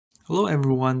Hello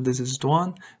everyone, this is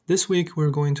Duan. This week we're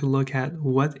going to look at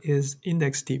what is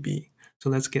IndexeDB. So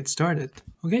let's get started.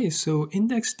 Okay, so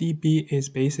IndexeDB is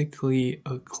basically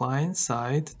a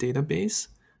client-side database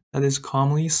that is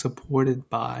commonly supported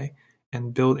by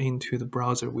and built into the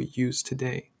browser we use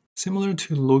today. Similar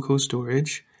to local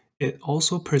storage, it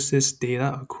also persists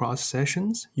data across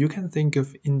sessions. You can think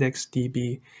of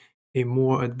IndexeDB a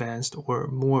more advanced or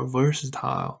more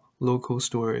versatile local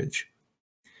storage.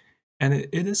 And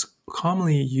it is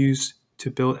commonly used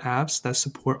to build apps that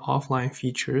support offline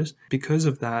features. Because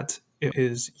of that, it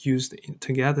is used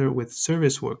together with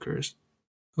service workers.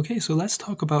 Okay, so let's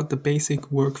talk about the basic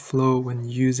workflow when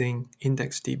using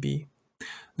IndexeDB.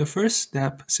 The first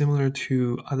step, similar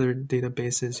to other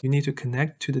databases, you need to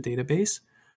connect to the database.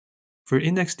 For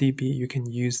IndexeDB, you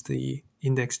can use the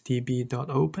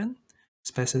indexedb.open,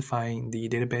 specifying the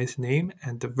database name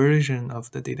and the version of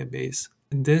the database.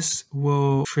 This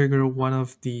will trigger one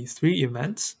of the three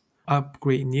events: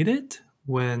 upgrade needed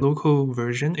when local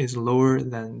version is lower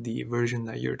than the version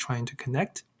that you're trying to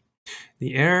connect.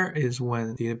 The error is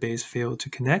when database failed to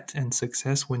connect, and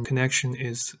success when connection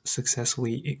is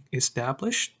successfully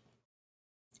established.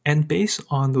 And based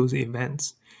on those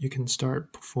events, you can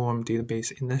start perform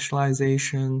database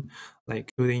initialization,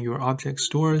 like building your object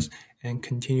stores and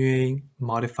continuing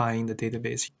modifying the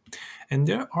database. And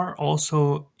there are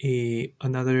also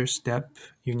another step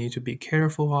you need to be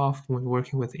careful of when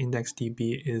working with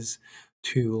IndexeDB is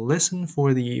to listen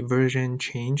for the version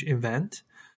change event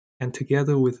and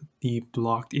together with the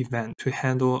blocked event to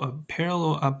handle a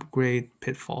parallel upgrade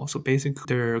pitfall. So basically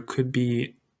there could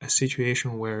be a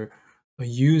situation where a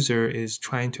user is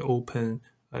trying to open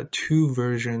a two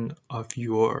version of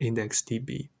your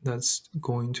IndexeDB. That's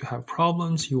going to have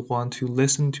problems. You want to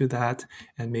listen to that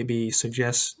and maybe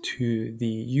suggest to the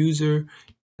user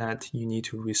that you need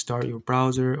to restart your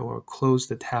browser or close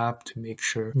the tab to make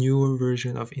sure newer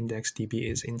version of IndexeDB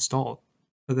is installed.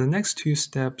 But the next two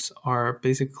steps are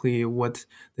basically what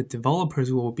the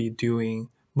developers will be doing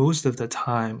most of the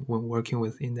time when working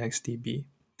with IndexeDB.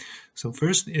 So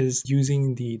first is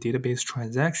using the database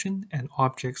transaction and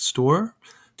object store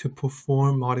to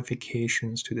perform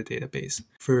modifications to the database.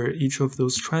 For each of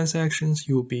those transactions,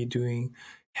 you'll be doing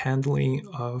handling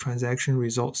of transaction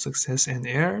result success and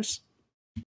errors.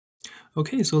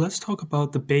 Okay, so let's talk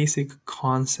about the basic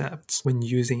concepts when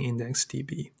using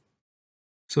IndexeDB.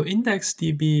 So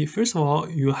IndexeDB, first of all,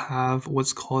 you have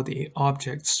what's called an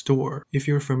object store. If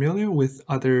you're familiar with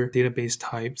other database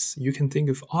types, you can think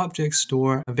of object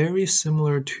store very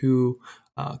similar to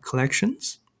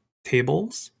collections,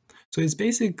 tables. So it's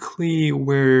basically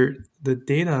where the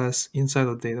data inside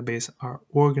the database are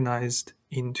organized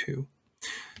into.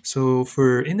 So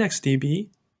for IndexeDB,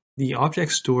 the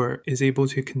object store is able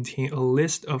to contain a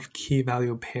list of key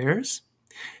value pairs.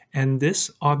 And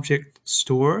this object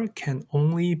store can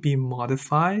only be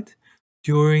modified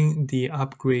during the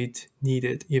upgrade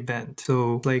needed event.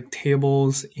 So like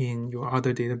tables in your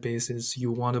other databases,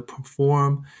 you want to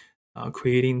perform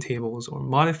creating tables or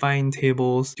modifying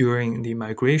tables during the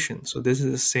migration. So this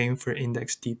is the same for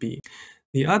IndexeDB.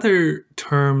 The other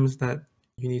terms that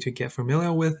you need to get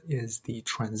familiar with is the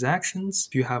transactions.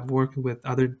 If you have worked with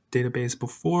other database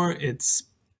before, it's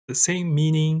the same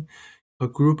meaning. A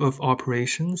group of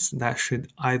operations that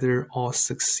should either all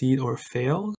succeed or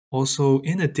fail. Also,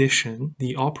 in addition,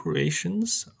 the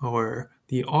operations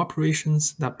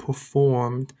that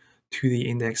performed to the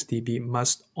IndexeDB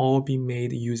must all be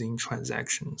made using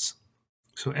transactions.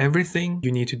 So everything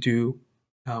you need to do,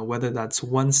 whether that's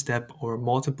one step or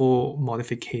multiple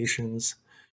modifications,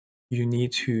 you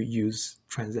need to use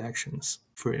transactions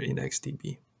for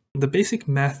IndexeDB. The basic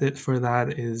method for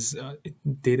that is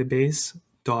database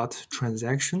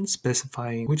transaction,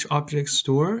 specifying which object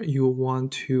store you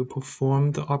want to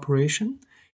perform the operation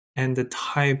and the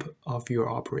type of your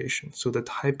operation. So the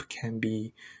type can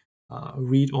be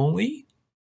read-only,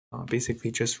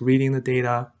 basically just reading the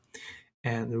data,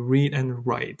 and read and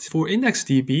write. For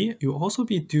IndexeDB, you'll also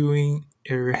be doing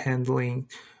error handling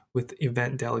with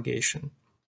event delegation.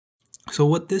 So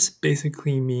what this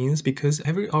basically means, because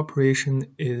every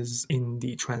operation is in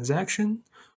the transaction,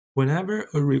 whenever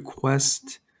a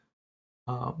request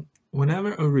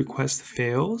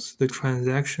fails, the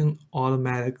transaction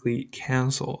automatically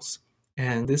cancels.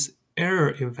 And this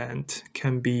error event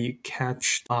can be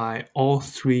catched by all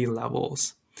three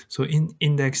levels. So in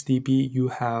IndexeDB, you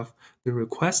have the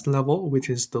request level, which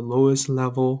is the lowest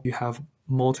level. You have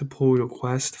multiple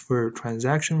requests for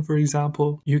transaction, for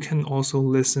example. You can also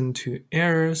listen to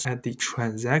errors at the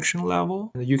transaction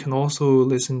level. You can also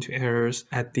listen to errors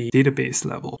at the database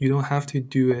level. You don't have to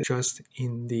do it just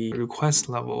in the request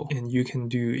level, and you can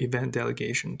do event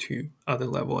delegation to other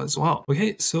level as well.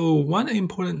 Okay, so one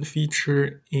important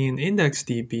feature in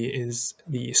IndexeDB is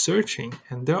the searching,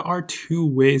 and there are two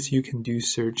ways you can do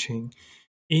searching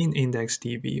in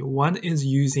IndexeDB. One is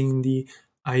using the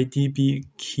IDB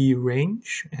key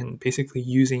range and basically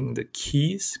using the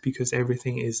keys because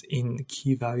everything is in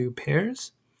key value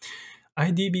pairs.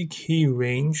 IDB key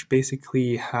range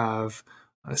basically have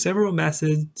several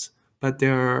methods, but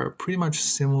they're pretty much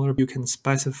similar. You can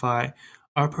specify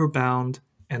upper bound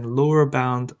and lower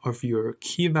bound of your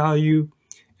key value,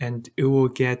 and it will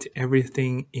get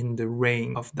everything in the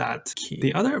range of that key.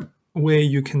 The other way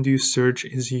you can do search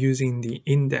is using the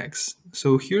index.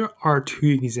 So here are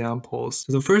two examples.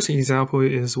 The first example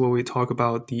is where we talk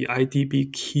about the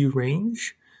IDB key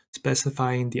range,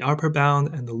 specifying the upper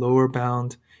bound and the lower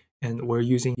bound, and we're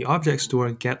using the object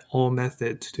store getAll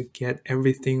method to get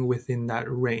everything within that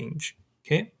range.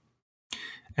 Okay.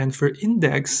 And for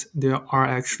index, there are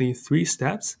actually 3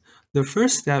 steps. The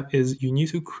first step is you need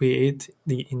to create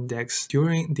the index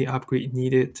during the upgrade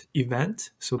needed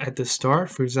event. So at the start,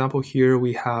 for example, here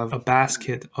we have a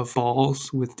basket of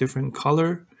balls with different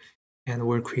color, and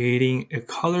we're creating a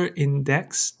color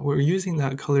index. We're using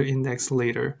that color index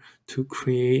later to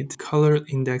create color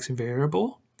index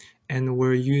variable. And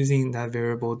we're using that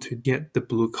variable to get the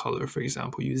blue color, for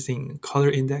example, using color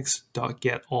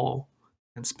index.getAll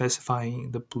and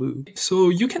specifying the blue. So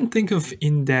you can think of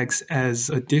index as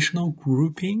additional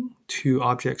grouping to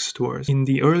object stores. In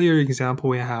the earlier example,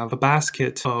 we have a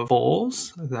basket of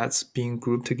balls that's being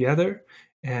grouped together.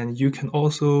 And you can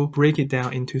also break it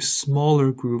down into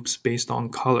smaller groups based on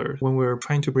color. When we're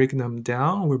trying to break them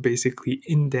down, we're basically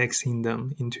indexing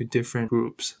them into different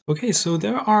groups. Okay, so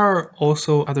there are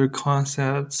also other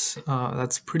concepts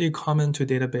that's pretty common to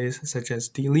database, such as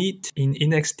delete. In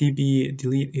IndexeDB,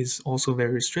 delete is also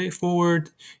very straightforward.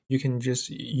 You can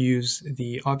just use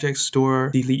the object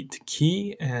store delete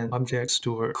key and object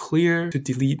store clear to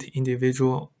delete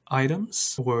individual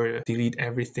items or delete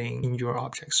everything in your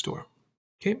object store.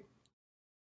 Okay.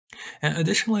 And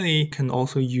additionally, you can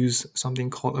also use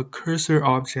something called a cursor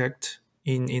object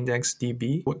in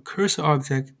IndexeDB. What cursor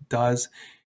object does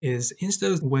is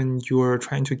instead of when you're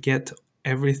trying to get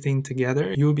everything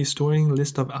together, you'll be storing a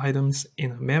list of items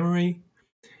in a memory.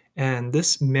 And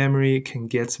this memory can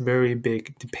get very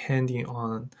big depending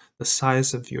on the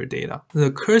size of your data.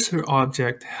 The cursor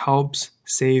object helps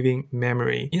saving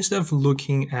memory. Instead of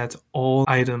looking at all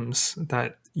items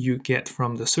that you get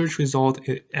from the search result,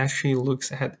 it actually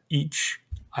looks at each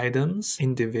items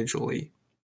individually.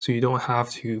 So you don't have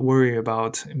to worry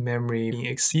about memory being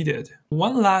exceeded.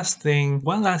 One last thing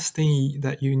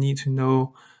that you need to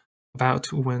know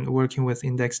about when working with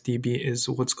IndexeDB is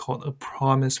what's called a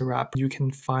Promis Wrap. You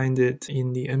can find it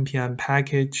in the npm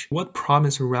package. What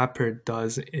Promis Wrapper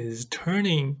does is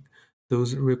turning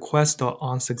those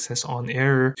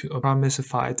request.onSuccessOnError to a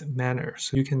promisified manner.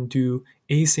 So you can do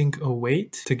async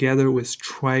await together with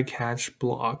try catch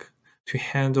block to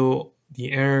handle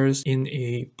the errors in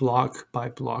a block by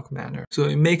block manner. So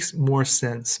it makes more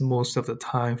sense most of the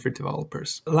time for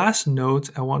developers. Last note,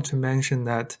 I want to mention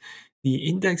that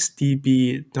the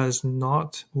IndexeDB does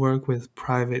not work with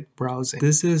private browsing.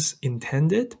 This is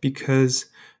intended because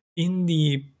in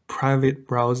the private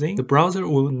browsing, the browser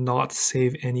will not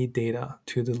save any data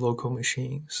to the local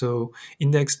machine. So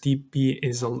IndexeDB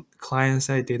is a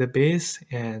client-side database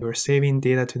and we're saving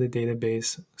data to the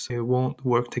database, so it won't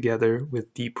work together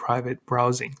with the private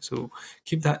browsing. So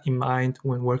keep that in mind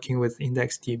when working with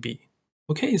IndexeDB.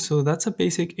 Okay, so that's a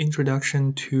basic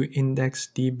introduction to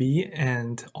IndexeDB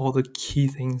and all the key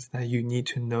things that you need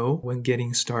to know when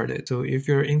getting started. So if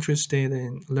you're interested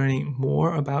in learning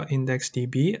more about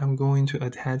IndexeDB, I'm going to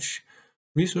attach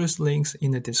resource links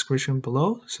in the description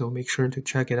below, so make sure to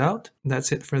check it out.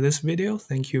 That's it for this video.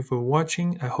 Thank you for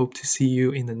watching. I hope to see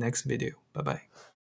you in the next video. Bye-bye.